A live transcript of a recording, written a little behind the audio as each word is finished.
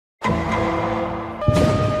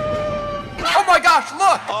my gosh,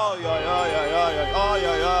 look!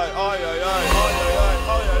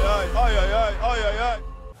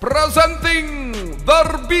 Presenting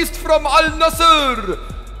the beast from Al Nassr,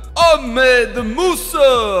 Ahmed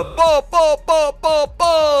Musa. Ba, ba, ba, ba,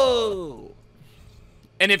 ba.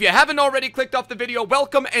 And if you haven't already clicked off the video,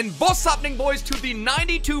 welcome and what's happening, boys, to the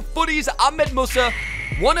 92 Footies Ahmed Musa.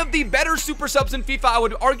 One of the better super subs in FIFA, I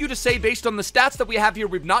would argue to say, based on the stats that we have here.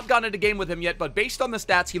 We've not gone into game with him yet, but based on the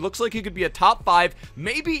stats, he looks like he could be a top 5,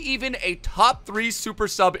 maybe even a top 3 super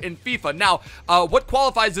sub in FIFA. Now, what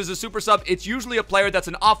qualifies as a super sub? It's usually a player that's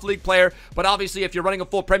an off-league player, but obviously if you're running a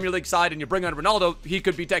full Premier League side and you bring on Ronaldo, he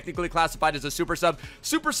could be technically classified as a super sub.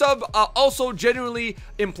 Super sub also generally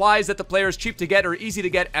implies that the player is cheap to get or easy to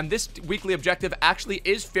get, and this weekly objective actually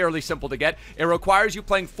is fairly simple to get. It requires you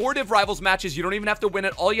playing 4 Div Rivals matches. You don't even have to win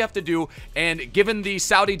it. All you have to do, and given the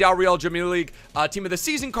Saudi Dawri Al Jamil League Team of the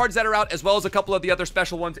Season cards that are out, as well as a couple of the other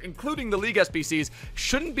special ones, including the League SBCs,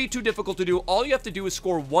 shouldn't be too difficult to do. All you have to do is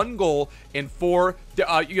score 1 goal in 4.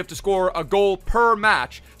 You have to score a goal per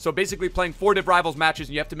match. So basically playing 4 Div Rivals matches,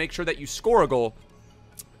 and you have to make sure that you score a goal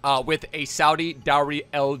with a Saudi Dawri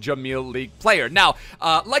Al Jamil League player. Now,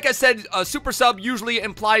 like I said, a super sub usually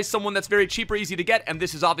implies someone that's very cheap or easy to get, and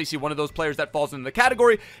this is obviously one of those players that falls into the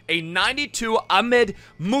category. A 92 Ahmed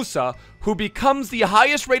Musa, who becomes the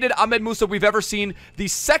highest rated Ahmed Musa we've ever seen. The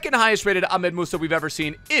second highest rated Ahmed Musa we've ever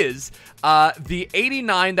seen is the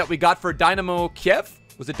 89 that we got for Dynamo Kiev.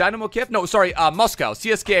 Was it Dynamo Kiev? No, sorry, Moscow.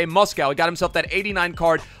 CSKA Moscow. He got himself that 89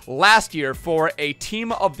 card last year for a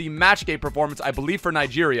team of the match day performance, I believe, for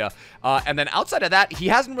Nigeria. And then outside of that, he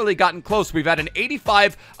hasn't really gotten close. We've had an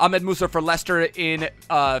 85 Ahmed Musa for Leicester in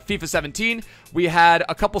FIFA 17. We had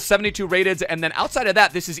a couple 72 rateds, and then outside of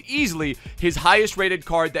that, this is easily his highest rated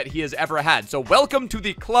card that he has ever had. So welcome to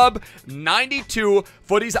the club, 92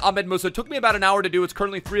 Footies Ahmed Musa. It took me about an hour to do. It's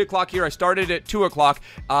currently 3 o'clock here. I started at 2 o'clock,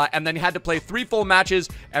 and then had to play 3 full matches,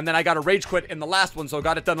 and then I got a rage quit in the last one, so I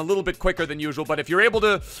got it done a little bit quicker than usual. But if you're able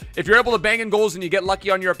to bang in goals and you get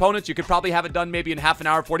lucky on your opponents, you could probably have it done maybe in half an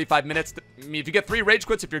hour, 45 minutes. I mean, if you get 3 rage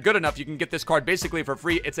quits, if you're good enough, you can get this card basically for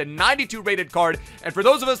free. It's a 92 rated card, and for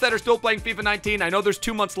those of us that are still playing FIFA 19, I know there's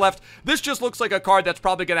 2 months left. This just looks like a card that's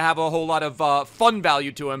probably going to have a whole lot of fun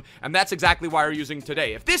value to him, and that's exactly why we're using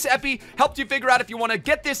today. If this epi helped you figure out if you want to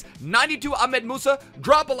get this 92 Ahmed Musa,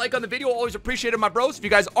 drop a like on the video. Always appreciate it, my bros. If you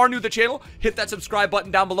guys are new to the channel, hit that subscribe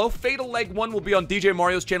button down below. Fatal Leg 1 will be on DJ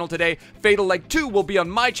Mario's channel today. Fatal Leg 2 will be on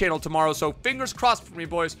my channel tomorrow, so fingers crossed for me,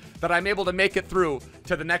 boys, that I'm able to make it through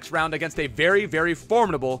to the next round against a very, very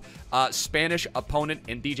formidable Spanish opponent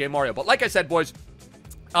in DJ Mario. But like I said, boys,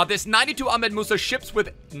 this 92 Ahmed Musa ships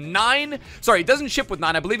with 9. Sorry, it doesn't ship with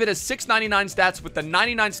 9. I believe it has 699 stats with the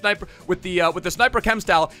 99 sniper. With the sniper chem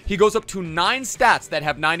style, he goes up to 9 stats that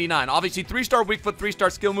have 99. Obviously, 3-star weak foot, 3-star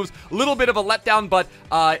skill moves. A little bit of a letdown, but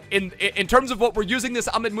in terms of what we're using this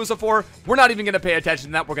Ahmed Musa for, we're not even going to pay attention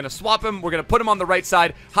to that. We're going to swap him. We're going to put him on the right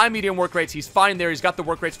side. High medium work rates. He's fine there. He's got the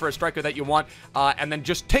work rates for a striker that you want. And then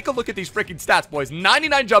just take a look at these freaking stats, boys.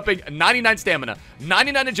 99 jumping, 99 stamina,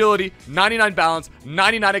 99 agility, 99 balance,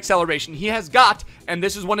 99 acceleration. He has got, and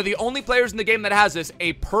this is one of the only players in the game that has this,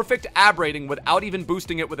 a perfect ab rating without even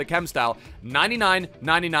boosting it with a chem style. 99,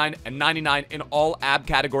 99, and 99 in all ab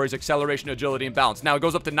categories: acceleration, agility, and balance. Now it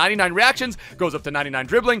goes up to 99 reactions, goes up to 99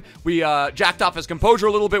 dribbling. We jacked off his composure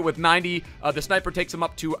a little bit with 90. The sniper takes him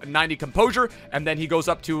up to 90 composure, and then he goes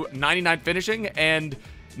up to 99 finishing and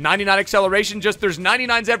 99 acceleration. Just there's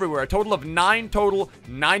 99s everywhere. A total of 99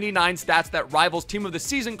 stats that rivals Team of the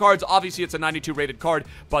Season cards. Obviously, it's a 92 rated card,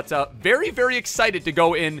 but very, very excited to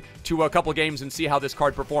go into a couple games and see how this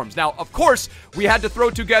card performs. Now, of course, we had to throw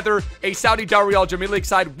together a Saudi Dawri Al Jamil League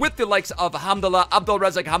side with the likes of Hamdallah,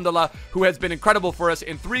 Abdulrazak Hamdallah, who has been incredible for us.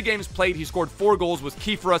 In 3 games played, he scored 4 goals, was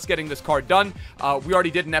key for us getting this card done. We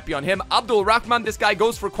already did an epi on him. Abdul Rahman, this guy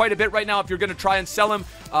goes for quite a bit right now if you're going to try and sell him.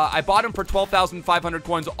 I bought him for 12,500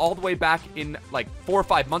 coins all the way back in like 4 or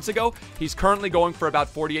 5 months ago. He's currently going for about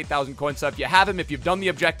 48,000 coins. So if you have him, if you've done the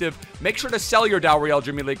objective, make sure to sell your Dawri Al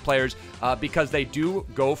Jamil League players because they do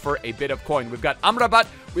go for a bit of coin. We've got Amrabat,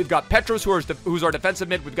 we've got Petros, who's our defensive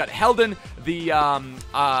mid, we've got Heldon, the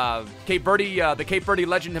Cape Verde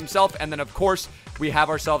legend himself, and then of course we have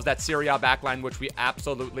ourselves that Serie A backline, which we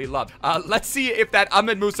absolutely love. Let's see if that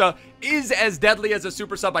Ahmed Musa is as deadly as a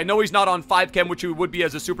super sub. I know he's not on 5 chem, which he would be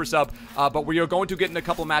as a super sub, but we are going to get in a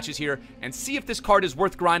couple matches here and see if this card is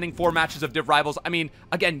worth grinding 4 matches of Div Rivals. I mean,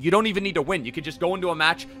 again, you don't even need to win. You can just go into a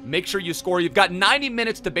match, make sure you score. You've got 90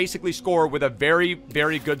 minutes to basically score with a very,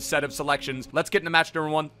 very good set of selections. Let's get into match number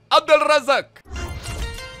 1. Abdulrazak.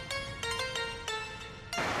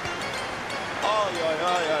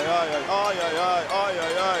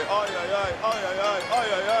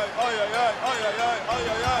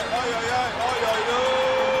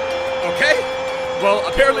 Well,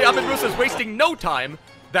 apparently Ahmed Musa is wasting no time.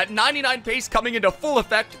 That 99 pace coming into full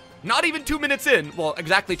effect. Not even 2 minutes in. Well,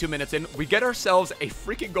 exactly 2 minutes in. We get ourselves a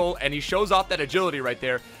freaking goal, and he shows off that agility right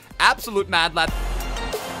there. Absolute mad lad.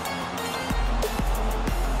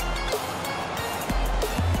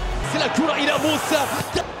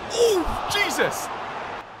 Ooh, Jesus.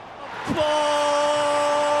 I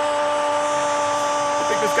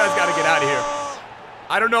think this guy's got to get out of here.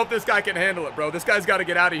 I don't know if this guy can handle it, bro. This guy's got to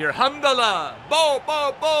get out of here. Hamdallah. Bo,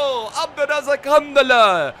 bo, bo. Abdurazak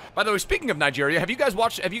Hamdallah. By the way, speaking of Nigeria, have you guys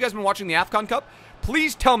been watching the AFCON Cup?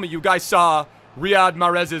 Please tell me you guys saw Riyad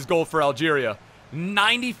Mahrez's goal for Algeria.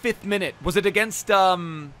 95th minute. Was it against,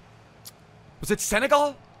 was it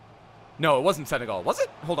Senegal? No, it wasn't Senegal. Was it?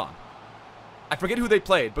 Hold on. I forget who they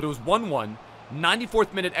played, but it was 1-1.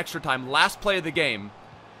 94th minute extra time. Last play of the game.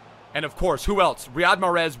 And of course, who else? Riyad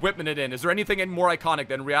Mahrez whipping it in. Is there anything more iconic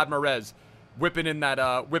than Riyad Mahrez whipping in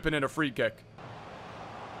that, whipping in a free kick?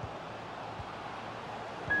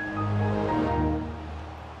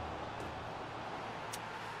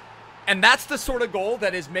 And that's the sort of goal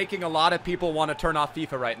that is making a lot of people want to turn off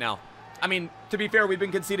FIFA right now. I mean, to be fair, we've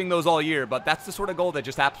been conceding those all year, but that's the sort of goal that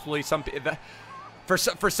just absolutely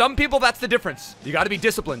for some people, that's the difference. You got to be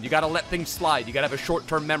disciplined. You got to let things slide. You got to have a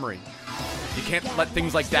short-term memory. You can't let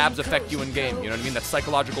things like dabs affect you in game. You know what I mean? That's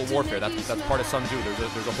psychological warfare. That's part of Sun Tzu.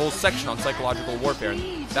 There's a whole section on psychological warfare,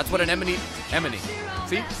 and that's what an enemy.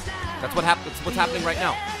 See? That's what happens. What's happening right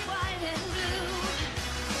now.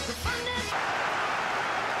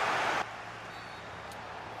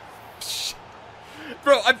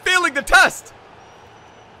 Bro, I'm failing the test.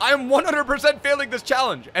 I am 100% failing this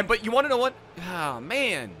challenge. But you want to know what? Oh,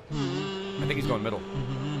 man. I think he's going middle.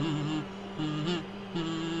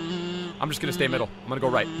 I'm just going to stay middle. I'm going to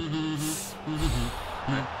go right.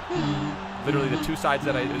 Literally the two sides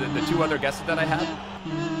that the two other guesses that I had.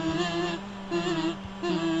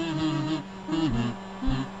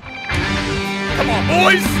 Come on,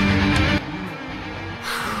 boys!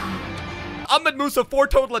 Ahmed Musa, 4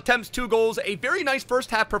 total attempts, 2 goals. A very nice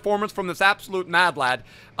first half performance from this absolute mad lad.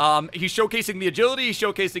 He's showcasing the agility, he's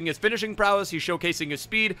showcasing his finishing prowess, he's showcasing his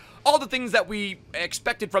speed. All the things that we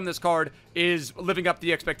expected from this card is living up to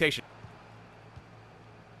the expectation.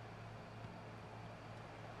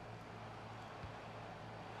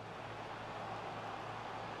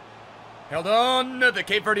 Held on, the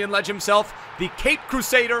Cape Verdean ledge himself, the Cape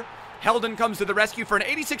Crusader. Heldon comes to the rescue for an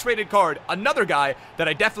 86 rated card. Another guy that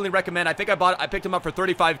I definitely recommend. I think I picked him up for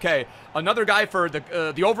 35K. Another guy for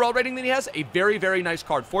the overall rating that he has. A very, very nice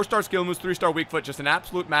card. 4-star skill moves, 3-star weak foot. Just an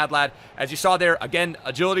absolute mad lad. As you saw there, again,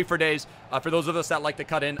 agility for days. For those of us that like to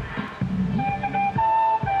cut in.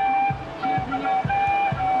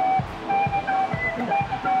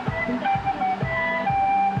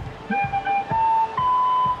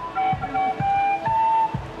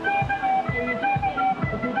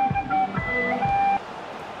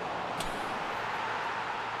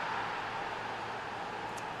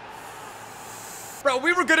 Bro,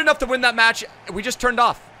 we were good enough to win that match. We just turned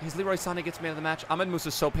off. His Leroy Sané gets man of the match. Ahmed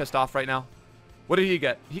Musa's so pissed off right now. What did he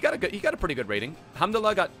get? He got a pretty good rating.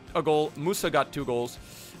 Hamdallah got a goal. Musa got 2 goals.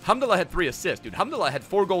 Hamdallah had 3 assists, dude. Hamdallah had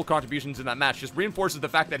 4 goal contributions in that match. Just reinforces the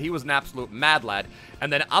fact that he was an absolute mad lad.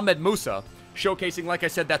 And then Ahmed Musa, showcasing, like I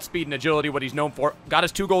said, that speed and agility, what he's known for. Got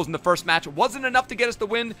us 2 goals in the first match. Wasn't enough to get us the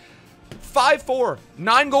win. 5-4.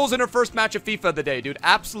 9 goals in her first match of FIFA of the day, dude.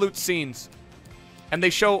 Absolute scenes. And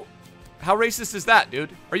they show... How racist is that,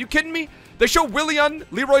 dude? Are you kidding me? They show Willian,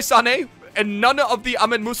 Leroy Sané, and none of the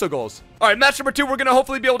Ahmed Musa goals. All right, match number 2, we're going to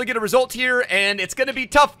hopefully be able to get a result here, and it's going to be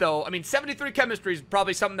tough, though. I mean, 73 chemistry is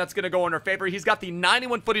probably something that's going to go in our favor. He's got the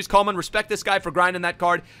 91 Footies Coleman. Respect this guy for grinding that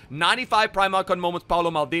card. 95 Prime Icon Moments,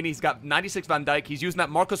 Paolo Maldini. He's got 96 Van Dijk. He's using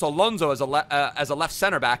that Marcos Alonso as a left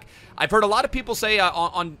center back. I've heard a lot of people say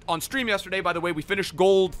on stream yesterday, by the way, we finished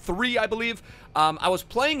gold 3, I believe. I was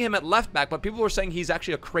playing him at left back, but people were saying he's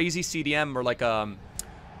actually a crazy CDM or like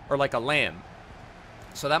a lamb.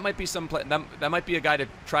 So that might be that might be a guy to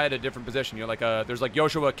try at a different position. You're like there's like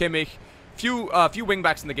Joshua Kimmich, few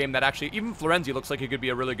wingbacks in the game that actually even Florenzi looks like he could be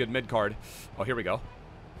a really good mid card. Oh, here we go.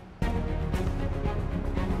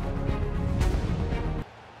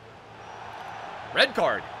 Red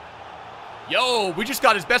card. Yo, we just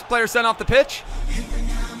got his best player sent off the pitch.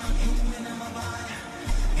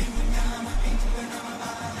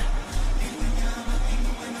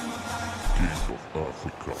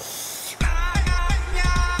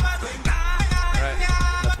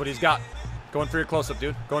 What he's got. Going for your close-up,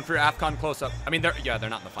 dude. Going for your AFCON close-up. I mean, they're not in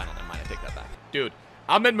the final. Never mind, I take that back. Dude,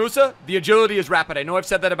 Ahmed Musa, the agility is rapid. I know I've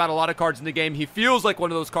said that about a lot of cards in the game. He feels like one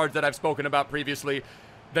of those cards that I've spoken about previously.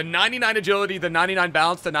 The 99 agility, the 99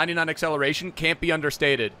 balance, the 99 acceleration can't be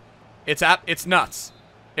understated. It's nuts.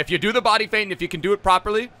 If you do the body feint and if you can do it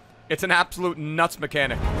properly, it's an absolute nuts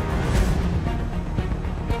mechanic.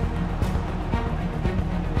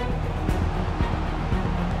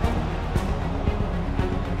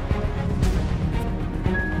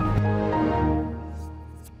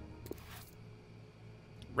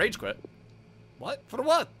 Rage quit? What? For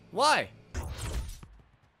what? Why?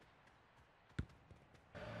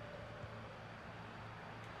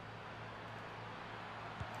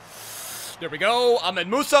 There we go. Ahmed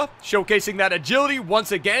Musa showcasing that agility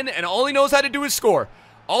once again, and all he knows how to do is score.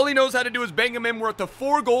 All he knows how to do is bang him in. We're up to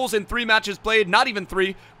 4 goals in 3 matches played. Not even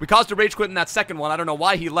 3. We caused a rage quit in that second one. I don't know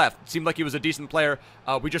why he left. It seemed like he was a decent player.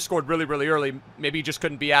 We just scored really, really early. Maybe he just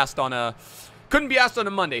couldn't be asked on a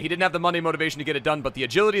Monday. He didn't have the Monday motivation to get it done, but the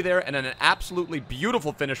agility there, and then an absolutely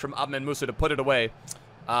beautiful finish from Ahmed Musa to put it away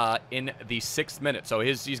in the 6th minute. So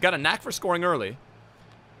he's got a knack for scoring early.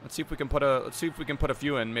 Let's see if we can put a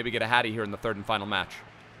few in, maybe get a hattie here in the 3rd and final match.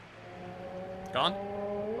 Gone.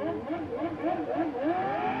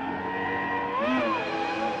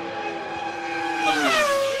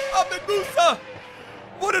 Ahmed Musa!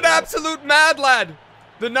 What an absolute mad lad!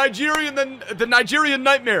 The Nigerian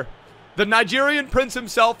nightmare. The Nigerian prince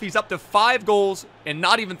himself. He's up to 5 goals and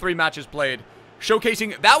not even 3 matches played.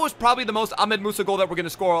 Showcasing, that was probably the most Ahmed Musa goal that we're going to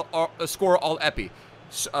score all epi.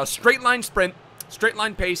 Straight line sprint. Straight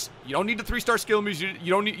line pace. You don't need the 3-star skill moves. You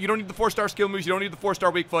don't need the 4-star skill moves. You don't need the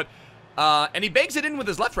 4-star weak foot. And he bangs it in with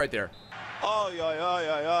his left right there.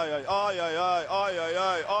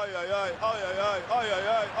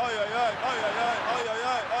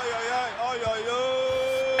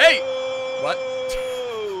 Hey! What?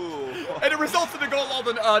 And it results in a goal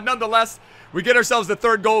nonetheless. We get ourselves the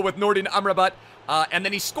 3rd goal with Nordin Amrabat. And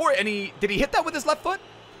then he scored. And did he hit that with his left foot?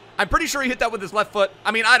 I'm pretty sure he hit that with his left foot.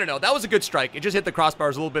 I mean, I don't know. That was a good strike. It just hit the crossbar. It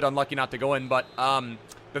was a little bit unlucky not to go in. But the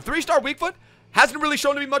 3-star weak foot hasn't really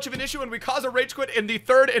shown to be much of an issue. And we cause a rage quit in the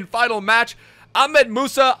 3rd and final match. Ahmed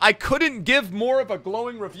Musa, I couldn't give more of a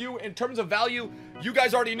glowing review in terms of value. You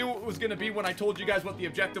guys already knew what it was going to be when I told you guys what the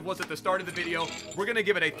objective was at the start of the video. We're going to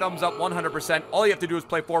give it a thumbs up 100%. All you have to do is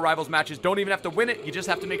play 4 rivals matches. Don't even have to win it. You just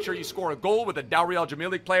have to make sure you score a goal with a Dowry Al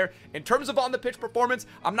Jamil League player. In terms of on-the-pitch performance,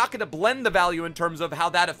 I'm not going to blend the value in terms of how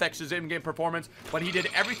that affects his in-game performance, but he did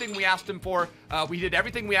everything we asked him for. We did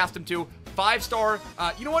everything we asked him to. 5-star.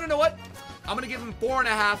 You know what? I'm going to give him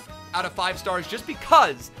 4.5 out of 5 stars just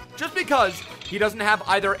because he doesn't have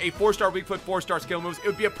either a 4-star weak foot, 4-star skill moves. It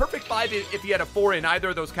would be a perfect 5 if he had a 4 in either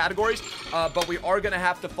of those categories, but we are going to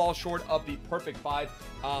have to fall short of the perfect 5,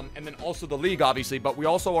 and then also the league, obviously, but we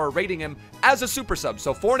also are rating him as a super sub,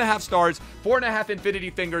 so 4.5 stars, 4.5 infinity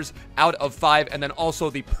fingers out of 5, and then also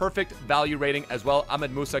the perfect value rating as well.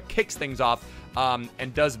 Ahmed Musa kicks things off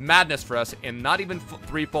and does madness for us in not even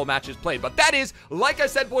 3 full matches played. But that is, like I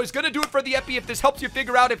said, boys, gonna do it for the epi. If this helps you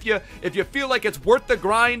figure out if you feel like it's worth the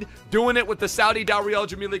grind doing it with the Saudi Dowry Al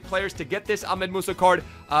Jamil League players to get this Ahmed Musa card,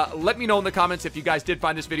 let me know in the comments if you guys did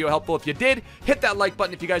find this video helpful. If you did, hit that like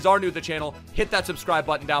button. If you guys are new to the channel, hit that subscribe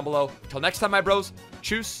button down below. Till next time, my bros,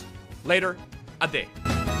 tschüss, later, ade.